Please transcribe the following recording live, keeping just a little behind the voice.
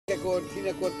Acre 3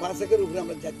 acre 5 acre উপরে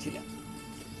আমরা যাচ্ছি না।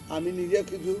 আমি নিজে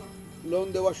কিছু লোন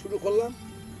দেওয়া শুরু করলাম।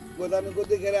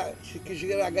 গতানুগতিক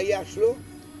কৃষিকেরা আগাইয়ে আসলো,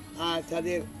 আর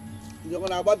তাদের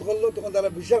যখন আবাদ করলো তখন তারা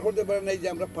বিশ্বাস করতে পারে নাই যে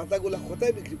আমরা পাতাগুলা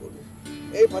কোথায় বিক্রি করবো।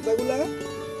 এই পাতাগুলা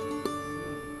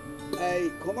এই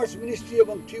কমার্স মিনিস্ট্রি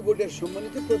এবং টি বোর্ডের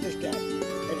সম্মানিত প্রচেষ্টায়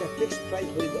একটা ফিক্সড প্রাইস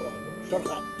করে দেওয়া হলো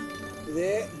সরকার, যে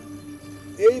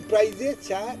এই প্রাইজে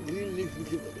চা গ্রিন লিফ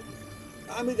বিক্রি করবে।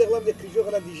 আমি দেখলাম যে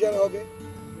কৃষকরা দিশার হবে,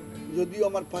 যদিও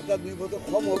আমার পাতা 2 বছর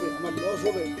কম হবে, আমার লস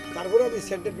হবে, তারপরে আমি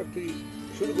সেন্টার ফ্যাক্টরি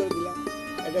শুরু করে দিলাম।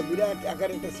 একটা বিরাট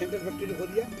আকারে একটা সেন্টার ফ্যাক্টরি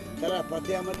করিয়া তারা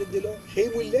পাতে আমাদের দিল। সেই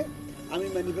মূল্যে আমি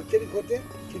ম্যানুফ্যাকচারিং করতে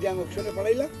চিটাং অকশনে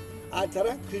পাঠাইলাম, আর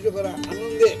তারা কৃষকরা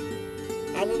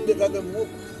আনন্দে তাদের মুখ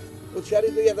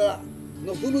উৎসাহিত হইয়া তারা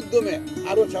নতুন উদ্যমে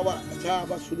আরও চা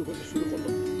আবাদ শুরু করলো।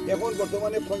 এখন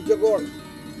বর্তমানে পঞ্চগড়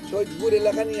সৈয়দপুর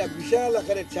এলাকা নিয়ে বিশাল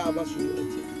আকারের চা আবাদ শুরু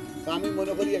হয়েছে। তা আমি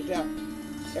মনে করি একটা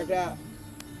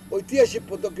ঐতিহাসিক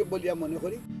পদক্ষেপ বলিয়া মনে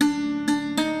করি।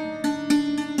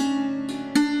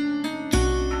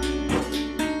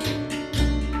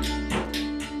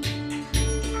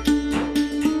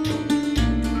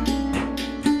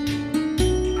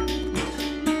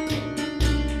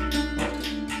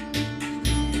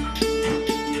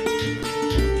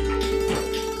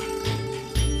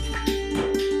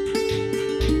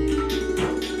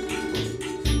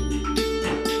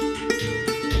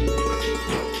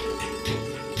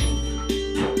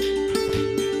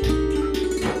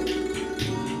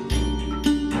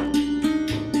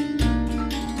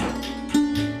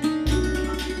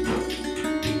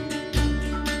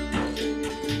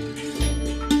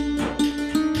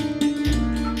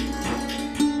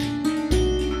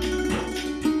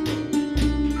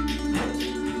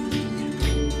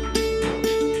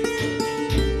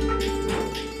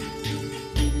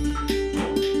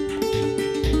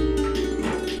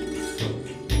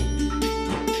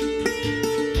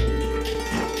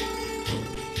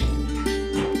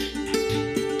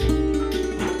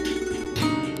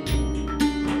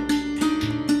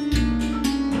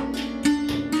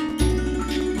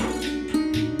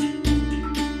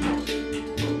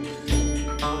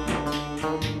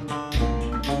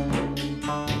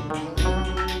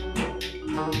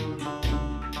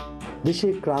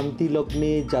 দেশের ক্রান্তি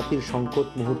লগ্নে জাতির সংকট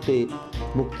মুহূর্তে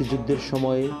মুক্তিযুদ্ধের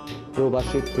সময়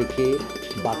প্রবাসের থেকে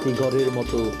বাতিঘরের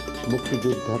মতো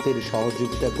মুক্তিযোদ্ধাদের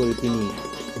সহযোগিতা করে তিনি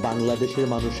বাংলাদেশের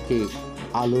মানুষকে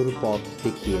আলোর পথ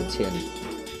দেখিয়েছেন।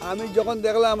 আমি যখন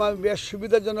দেখলাম আমি বেশ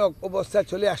সুবিধাজনক অবস্থায়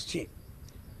চলে আসছি,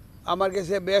 আমার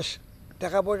কাছে বেশ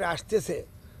টাকা পয়সা আসতেছে,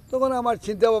 তখন আমার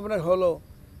চিন্তা ভাবনা হলো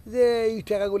যে এই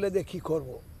টাকাগুলো দিয়ে কী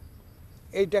করবো।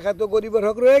 এই টাকা তো গরিবের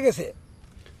হক রয়ে গেছে।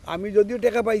 আমি যদিও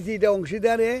টাকা পাইছি, এটা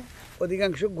অংশীদারে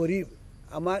অধিকাংশ গরিব,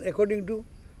 আমার অ্যাকর্ডিং টু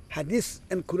হাদিস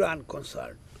অ্যান্ড কুরআন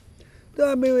কনসার্ন। তো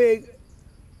আমি এই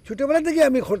ছোটোবেলা থেকে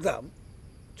আমি করতাম,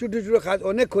 ছোটো ছোটো কাজ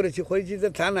অনেক করেছি তো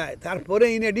তা নাই। তারপরে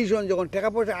ইন এডিশন যখন টাকা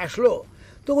পয়সা আসলো,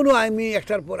 তখনও আমি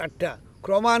একটার পর একটা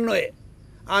ক্রমান্বয়ে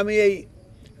আমি এই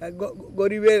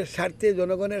গরিবের স্বার্থে,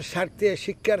 জনগণের স্বার্থে,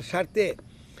 শিক্ষার স্বার্থে,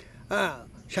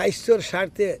 স্বাস্থ্যর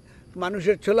স্বার্থে,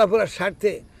 মানুষের চলাফেরার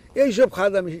স্বার্থে এইসব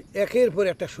কাজ আমি একের পর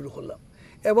একটা শুরু করলাম।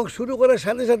 এবং শুরু করার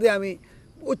সাথে সাথে আমি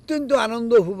অত্যন্ত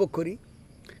আনন্দ উপভোগ করি।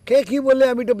 কে কী বলে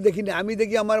আমি এটা দেখি না, আমি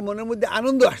দেখি আমার মনের মধ্যে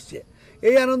আনন্দ আসছে।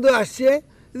 এই আনন্দ আসছে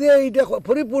যে এইটা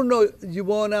পরিপূর্ণ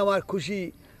জীবন, আমার খুশি,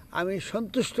 আমি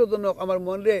সন্তুষ্টজনক, আমার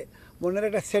মনের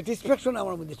একটা স্যাটিসফ্যাকশন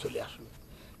আমার মধ্যে চলে আসলো।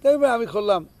 তারপরে আমি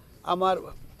করলাম, আমার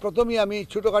প্রথমেই আমি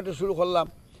ছোটোখাটো শুরু করলাম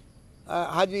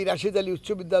হাজী রাশিদ আলী উচ্চ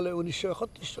বিদ্যালয়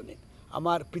 1971 সনে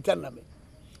আমার পিতার নামে।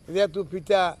 যেহেতু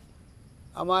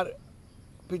আমার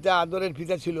পিতা আদরের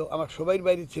পিতা ছিল, আমার সবাইয়ের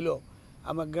বাইরে ছিল।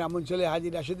 আমার গ্রাম অঞ্চলে হাজী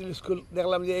রাশিদ আলী স্কুল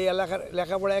দেখলাম যে এই এলাকার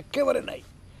লেখাপড়া একেবারে নাই,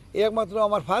 একমাত্র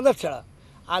আমার ফাদার ছাড়া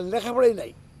আর লেখাপড়াই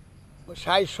নাই।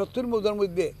 60-70 মধ্যের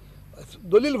মধ্যে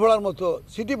দলিল পড়ার মতো,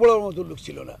 সিটি পড়ার মতো লোক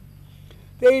ছিল না।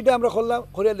 তো এইটা আমরা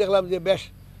করিয়া দেখলাম যে বেশ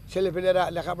ছেলেপেলেরা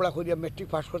লেখাপড়া করিয়া মেট্রিক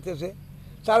পাস করতেছে।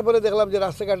 তারপরে দেখলাম যে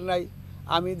রাস্তাঘাট নাই।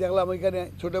 আমি দেখলাম ওইখানে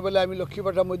ছোটোবেলায় আমি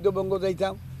লক্ষ্মীপাটা মধ্যবঙ্গ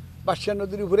যাইতাম, বাদশাহ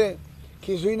নদীর উপরে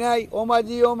কিছুই নাই, ও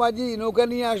মাঝি নৌকা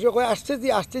নিয়ে আসো, কয়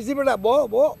আসতেছি বেটা,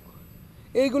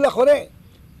 এইগুলা করে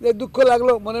যে দুঃখ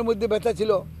লাগলো, মনের মধ্যে ব্যথা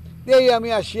ছিল। এই আমি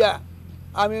আসিয়া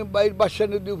আমি বাদশাহ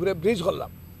নদীর উপরে ব্রিজ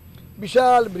করলাম,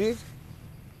 বিশাল ব্রিজ,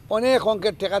 অনেক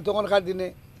অঙ্কের টাকা, তখনকার দিনে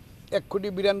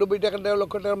 1,92,00,000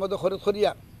 লক্ষ টাকার মতো খরচ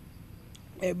করিয়া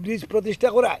ব্রিজ প্রতিষ্ঠা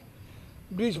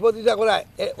করায়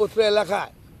অত্র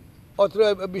এলাকায়, অত্র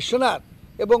বিশ্বনাথ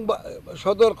এবং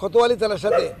সদর কোতোয়ালি থানার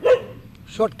সাথে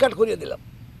শর্টকাট করিয়ে দিলাম।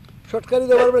 শর্টকাট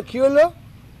দেওয়ার পরে কী হলো,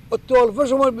 অত অল্প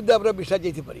সময়ের মধ্যে আমরা বিশাল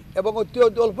যেতে পারি এবং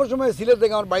অল্প সময়ে সিলেট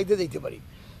থেকে আমার বাড়িতে যেতে পারি।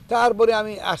 তারপরে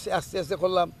আমি আস্তে আস্তে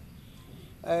করলাম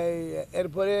এই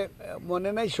এরপরে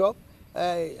মনে নাই সব,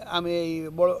 আমি এই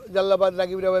বড় জাল্লাবাদ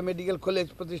রাগিব রায় মেডিকেল কলেজ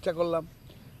প্রতিষ্ঠা করলাম।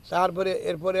 তারপরে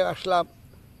এরপরে আসলাম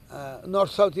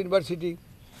নর্থ সাউথ ইউনিভার্সিটি,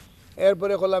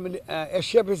 এরপরে করলাম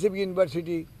এশিয়া প্যাসিফিক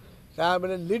ইউনিভার্সিটি,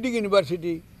 তারপরে leading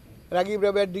university, Ragib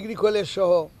রাবের degree college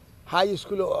সহ হাই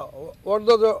স্কুল,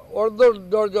 অর্ধ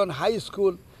ডজন হাই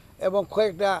স্কুল এবং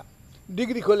কয়েকটা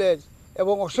ডিগ্রি কলেজ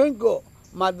এবং অসংখ্য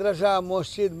মাদ্রাসা,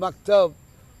 মসজিদ, মাকতাব,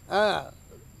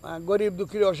 গরিব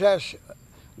দুঃখীর অশেষ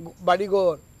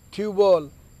বাড়িঘর, টিউবওয়েল,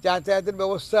 যাতায়াতের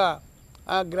ব্যবস্থা,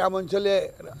 গ্রাম অঞ্চলে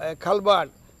খালবাট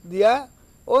দিয়া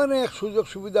অনেক সুযোগ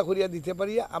সুবিধা করিয়া দিতে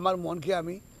পারিয়া আমার মনকে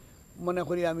আমি মনে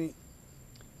করি আমি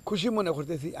খুশি মনে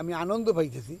করতেছি, আমি আনন্দ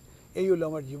পাইতেছি। এই হলো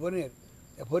আমার জীবনের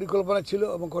পরিকল্পনা ছিল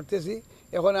এবং করতেছি।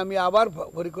 এখন আমি আবার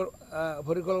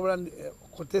পরিকল্পনা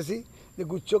করতেছি যে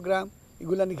গুচ্ছগ্রাম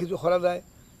এগুলা নিয়ে কিছু করা যায়।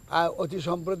 আর অতি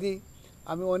সম্প্রতি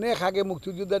আমি অনেক আগে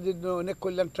মুক্তিযোদ্ধার জন্য অনেক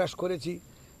কল্যাণ ট্রাস্ট করেছি,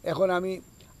 এখন আমি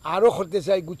আরও করতে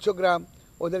চাই গুচ্ছগ্রাম,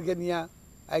 ওদেরকে নিয়ে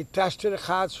এই ট্রাস্টের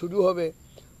কাজ শুরু হবে,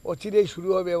 অচিরেই শুরু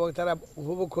হবে এবং তারা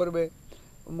উপভোগ করবে,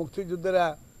 মুক্তিযোদ্ধারা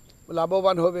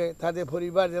লাভবান হবে, তাদের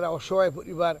পরিবার যারা অসহায়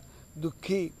পরিবার,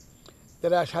 দুঃখী,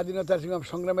 যারা স্বাধীনতা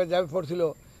সংগ্রামে যাবে পড়ছিল,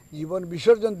 জীবন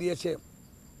বিসর্জন দিয়েছে,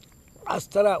 আজ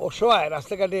তারা অসহায়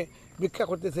রাস্তাঘাটে ভিক্ষা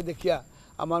করতেছে দেখিয়া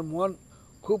আমার মন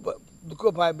খুব দুঃখ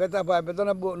পায়, ব্যথা পায়,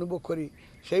 বেদনা অনুভব করি।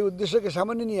 সেই উদ্দেশ্যকে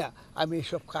সামনে নিয়ে আমি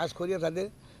এইসব কাজ করিয়া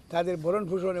তাদের ভরণ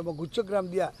পোষণ এবং গুচ্ছগ্রাম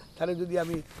দিয়া তাহলে যদি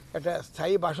আমি একটা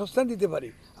স্থায়ী বাসস্থান দিতে পারি,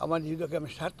 আমার জীবনকে আমি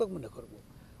সার্থক মনে করব।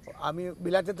 আমি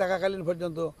বিলাতে থাকাকালীন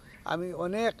পর্যন্ত আমি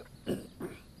অনেক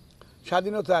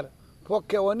স্বাধীনতার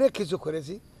পক্ষে অনেক কিছু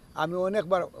করেছি। আমি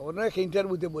অনেকবার অনেক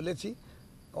ইন্টারভিউতে বলেছি,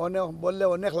 বললে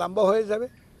অনেক লম্বা হয়ে যাবে,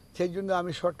 সেই জন্য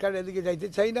আমি শর্টকাট এদিকে যাইতে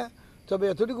চাই না। তবে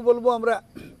এতটুকু বলবো, আমরা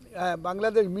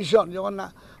বাংলাদেশ মিশন যখন না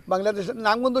বাংলাদেশের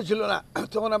নামগন্ধ ছিল না,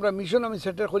 তখন আমরা মিশন আমি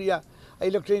সেন্টার করিয়া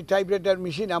ইলেকট্রনিক টাইপরাইটার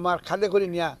মেশিন আমার খাদে করে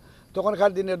নিয়া,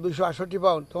 তখনকার দিনের 268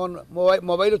 পাউন্ড, তখন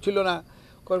মোবাইলও ছিল না,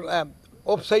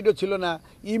 ওয়েবসাইটও ছিল না,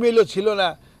 ইমেলও ছিল না,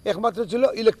 একমাত্র ছিল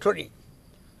ইলেকট্রনিক।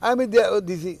 আমি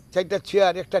দিছি 4টা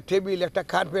চেয়ার, একটা টেবিল, একটা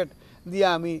কার্পেট দিয়ে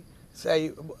আমি সেই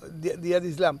দিয়ে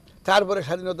দিয়েছিলাম। তারপরে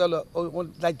স্বাধীনতা হলো,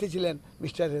 দায়িত্বে ছিলেন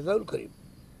মিস্টার রেজাউল করিম।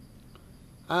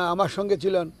 আমার সঙ্গে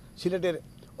ছিলেন সিলেটের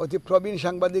অতি প্রবীণ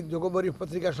সাংবাদিক, যোগবরী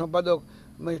পত্রিকার সম্পাদক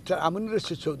মিস্টার আমিনুর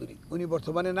রশিদ চৌধুরী, উনি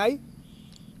বর্তমানে নাই।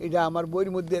 এটা আমার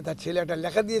বইয়ের মধ্যে তার ছেলে একটা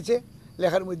লেখা দিয়েছে,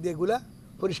 লেখার মধ্যে এগুলা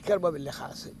পরিষ্কারভাবে লেখা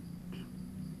আছে।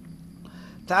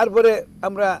 তারপরে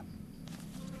আমরা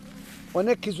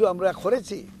অনেক কিছু আমরা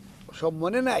করেছি, সব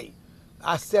মনে নাই,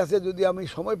 আস্তে আস্তে যদি আমি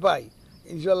সময় পাই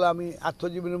ইনশাল্লাহ আমি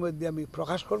আত্মজীবনের মধ্যে আমি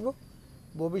প্রকাশ করব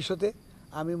ভবিষ্যতে।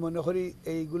 আমি মনে করি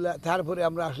এইগুলা। তারপরে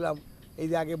আমরা আসলাম, এই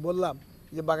যে আগে বললাম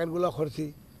যে বাগানগুলো করছি,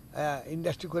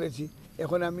 ইন্ডাস্ট্রি করেছি,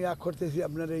 এখন আমি করতেছি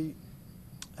আপনার এই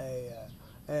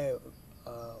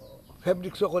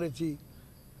ফেব্রিক্সও করেছি।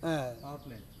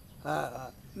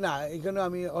 না, এখানে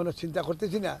আমি এখনো চিন্তা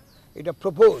করতেছি না, এটা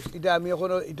প্রপোজ, এটা আমি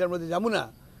এখনো এটার মধ্যে যাবো না,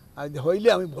 হইলে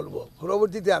আমি বলবো,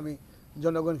 পরবর্তীতে আমি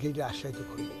জনগণকে এটা আশ্বাসিত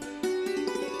করব।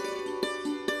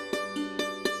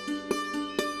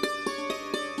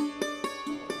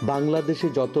 বাংলাদেশে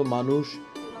যত মানুষ,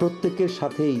 প্রত্যেকের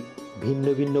সাথেই ভিন্ন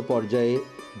ভিন্ন পর্যায়ে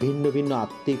ভিন্ন ভিন্ন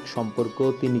আত্মিক সম্পর্ক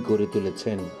তিনি গড়ে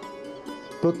তুলেছেন।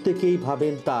 প্রত্যেকেই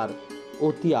ভাবেন তার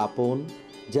অতি আপন,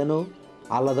 যেন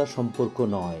আলাদা সম্পর্ক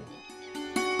নয়।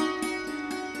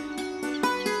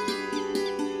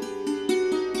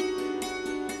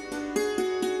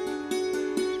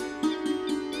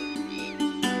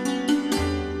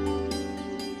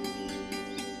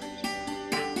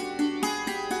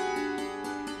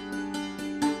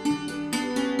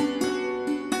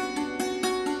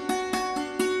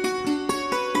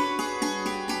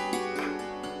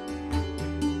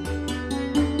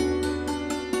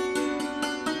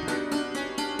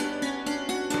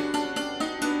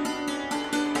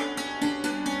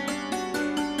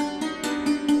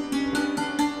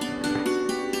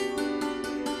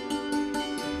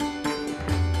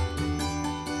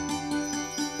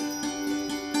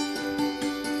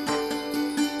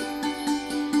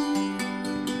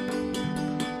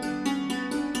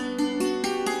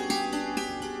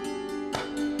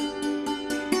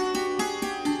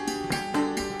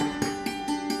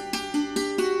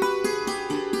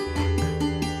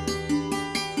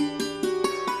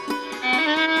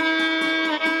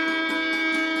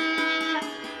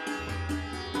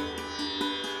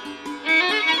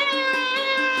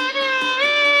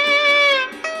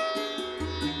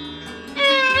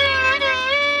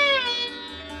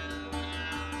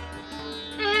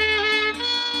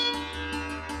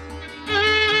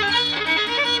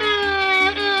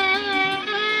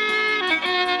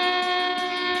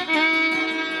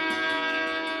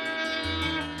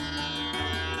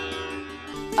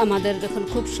 আমাদের এখন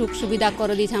খুব সুখ সুবিধা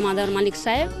করে দিয়েছে আমাদের মালিক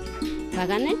সাহেব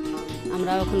বাগানে,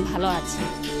 আমরা এখন ভালো আছি।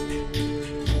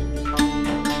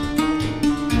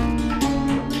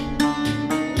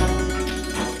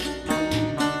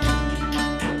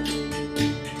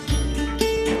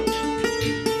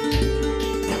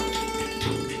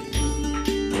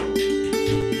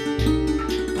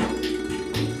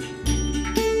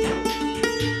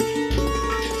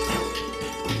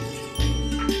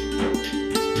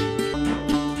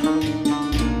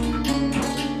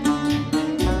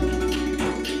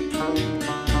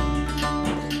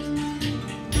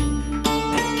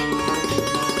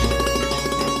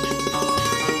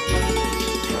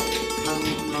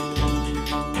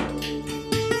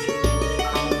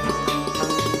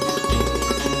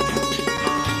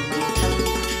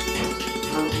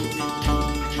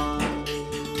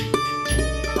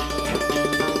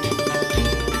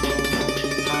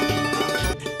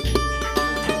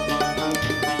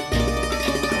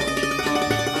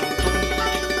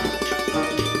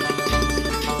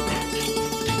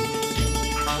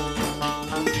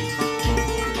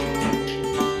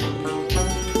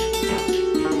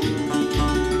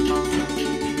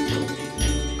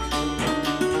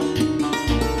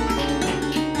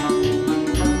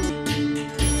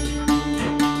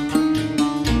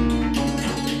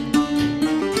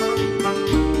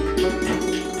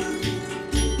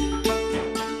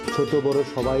 ছোট বড়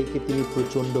সবাইকে তিনি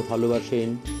প্রচণ্ড ভালোবাসেন,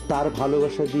 তার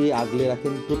ভালোবাসা দিয়ে আগলে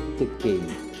রাখেন প্রত্যেককেই।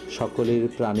 সকলের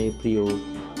প্রাণে প্রিয়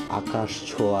আকাশ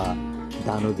ছোঁয়া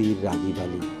দানবীর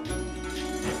রাগীবালি।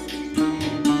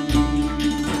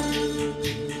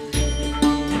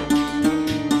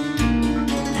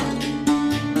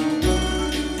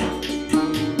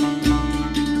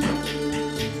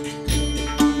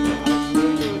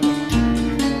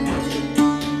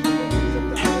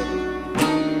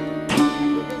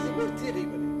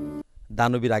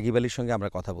 দানবী রাগীব আলীর সঙ্গে আমরা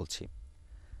কথা বলছি।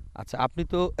 আচ্ছা, আপনি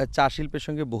তো চা শিল্পের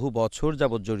সঙ্গে বহু বছর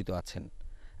যাবৎ জড়িত আছেন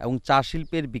এবং চা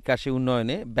শিল্পের বিকাশে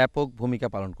উন্নয়নে ব্যাপক ভূমিকা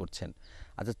পালন করছেন।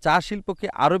 আচ্ছা, চা শিল্পকে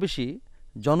আরও বেশি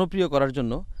জনপ্রিয় করার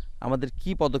জন্য আমাদের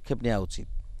কি পদক্ষেপ নেওয়া উচিত?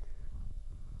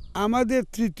 আমাদের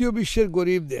তৃতীয় বিশ্বের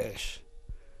গরিব দেশ,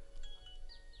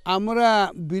 আমরা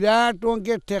বিরাট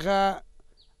অঙ্কের টাকা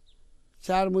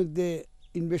চার মধ্যে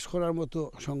ইনভেস্ট করার মতো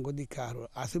সঙ্গদিকা আরও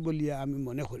আছে বলিয়া আমি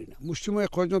মনে করি না। মুষ্টিময়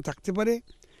কয়জন থাকতে পারে,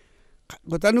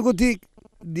 গতানুগতিক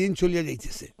দিন চলিয়া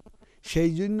যাইতেছে।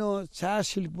 সেই জন্য চা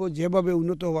শিল্প যেভাবে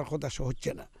উন্নত হওয়ার কথা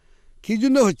হচ্ছে না। কী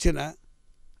জন্য হচ্ছে না?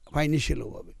 ফাইন্যান্সিয়াল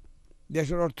অভাবে।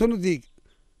 দেশের অর্থনৈতিক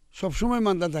সবসময়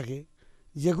মান্দা থাকে,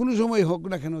 যে কোনো সময় হোক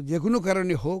না কেন, যে কোনো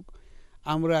কারণে হোক,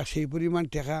 আমরা সেই পরিমাণ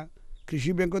টাকা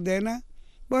কৃষি ব্যাংকও দেয় না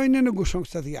বা অন্যান্য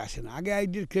সংস্থা থেকে আসে না। আগে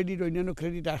আইডির ক্রেডিট, অন্যান্য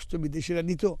ক্রেডিট আসতো, বিদেশিরা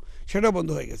দিত, সেটাও বন্ধ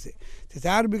হয়ে গেছে।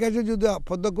 তার বিকাশে যদি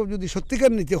পদক্ষেপ যদি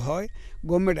সত্যিকার নিতে হয়,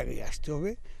 গভর্নমেন্ট আগে আসতে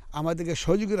হবে, আমাদেরকে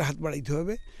সহযোগিতার হাত বাড়াইতে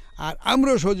হবে। আর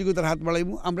আমরাও সহযোগিতার হাত বাড়াইব।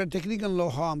 আমরা টেকনিক্যাল ল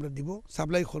আমরা দিব,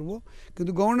 সাপ্লাই করব,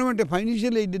 কিন্তু গভর্নমেন্টে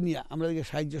ফাইন্যান্সিয়াল এইড নিয়ে আমাদেরকে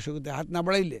সাহায্য সহযোগিতার হাত না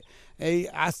বাড়াইলে এই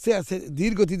আস্তে আস্তে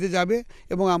ধীর গতিতে যাবে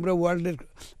এবং আমরা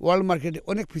ওয়ার্ল্ড মার্কেটে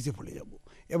অনেক পিছিয়ে পড়ে যাব।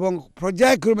 এবং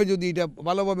পর্যায়ক্রমে যদি এটা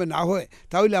ভালোভাবে না হয়,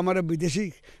 তাহলে আমরা বিদেশি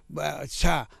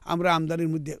চা আমরা আমদানির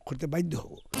মধ্যে করতে বাধ্য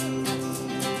হব।